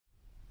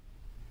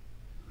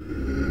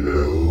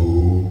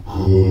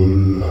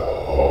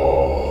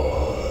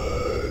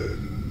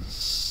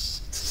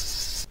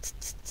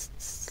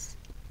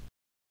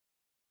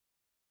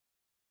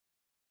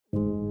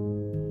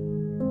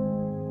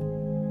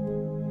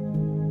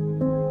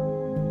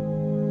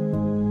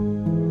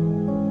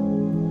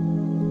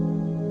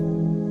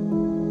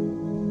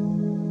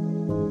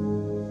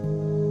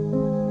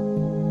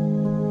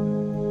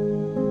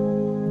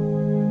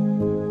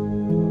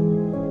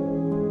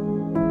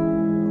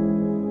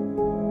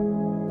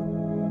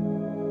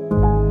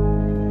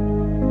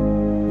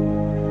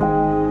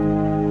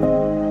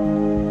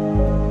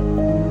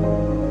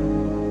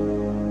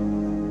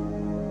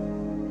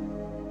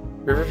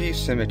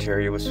Riverview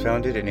Cemetery was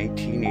founded in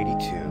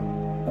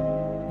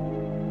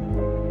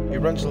 1882. It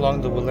runs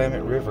along the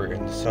Willamette River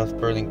in the South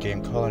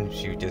Burlingame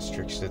Collinsview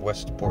districts of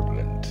West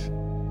Portland.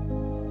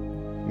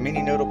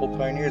 Many notable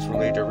pioneers were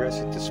laid to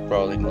rest at the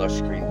sprawling,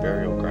 lush green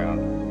burial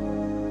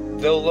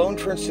ground. Though Lone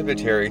Fern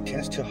Cemetery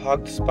tends to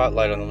hog the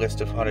spotlight on the list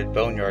of haunted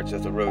boneyards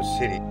of the Rose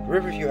City,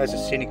 Riverview has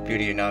a scenic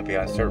beauty and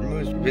ambiance that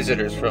removes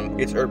visitors from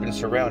its urban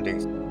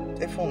surroundings,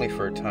 if only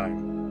for a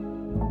time.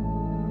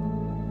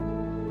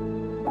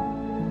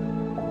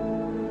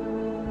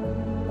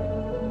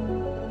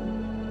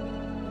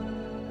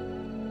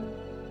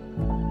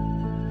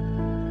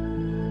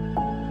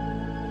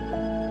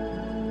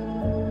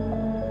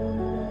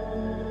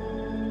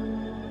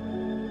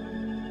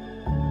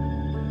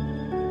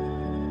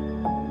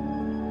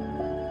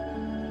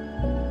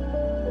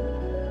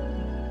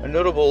 A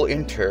notable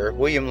enter,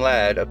 William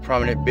Ladd, a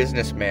prominent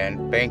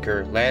businessman,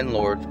 banker,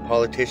 landlord,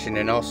 politician,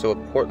 and also a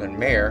Portland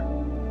mayor.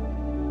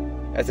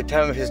 At the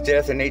time of his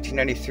death in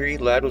 1893,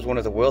 Ladd was one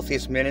of the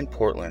wealthiest men in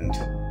Portland.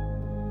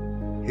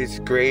 His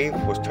grave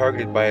was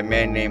targeted by a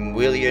man named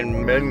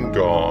William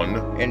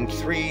Mangone and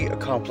 3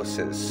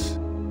 accomplices.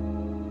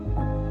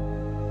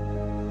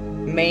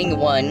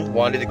 Mangone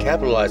wanted to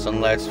capitalize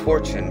on Ladd's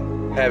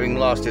fortune, having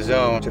lost his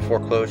own to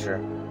foreclosure.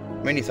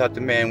 Many thought the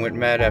man went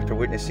mad after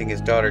witnessing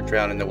his daughter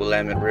drown in the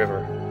Willamette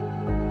River.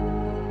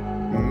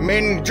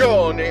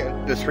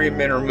 Mangone! The 3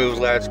 men removed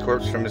Ladd's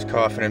corpse from his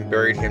coffin and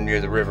buried him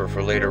near the river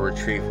for later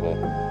retrieval.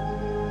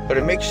 But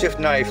a makeshift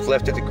knife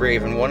left at the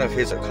grave and one of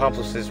his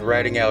accomplices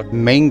ratting out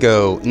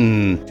 "Mango,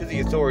 to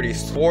the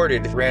authorities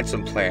thwarted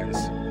ransom plans.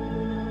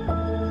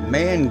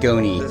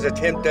 Mangone. His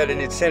attempt at an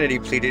insanity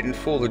plea didn't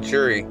fool the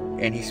jury,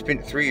 and he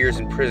spent 3 years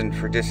in prison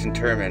for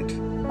disinterment.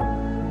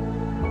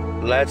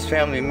 Ladd's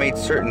family made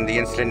certain the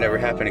incident never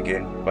happened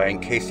again by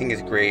encasing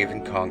his grave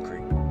in concrete.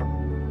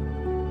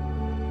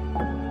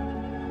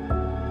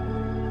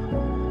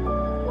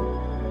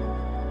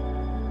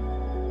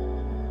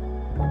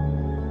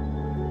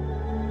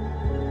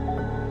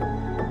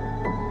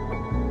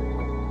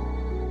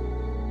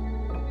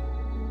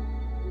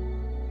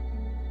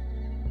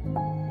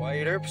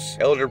 Wyatt Earp's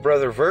elder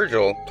brother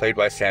Virgil, played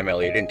by Sam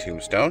Elliott in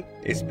Tombstone,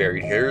 is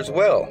buried here as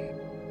well.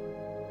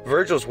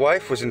 Virgil's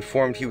wife was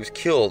informed he was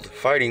killed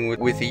fighting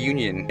with the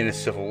Union in the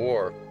Civil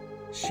War.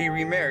 She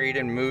remarried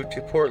and moved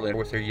to Portland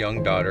with her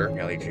young daughter,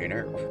 Nellie Jane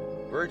Earp.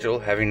 Virgil,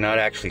 having not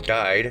actually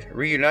died,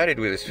 reunited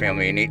with his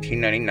family in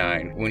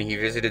 1899 when he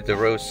visited the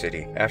Rose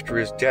City. After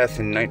his death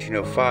in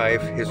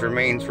 1905, his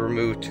remains were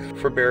moved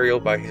for burial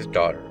by his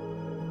daughter.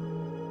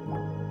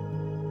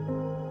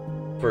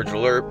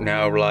 Virgil Earp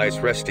now lies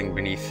resting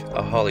beneath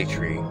a holly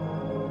tree.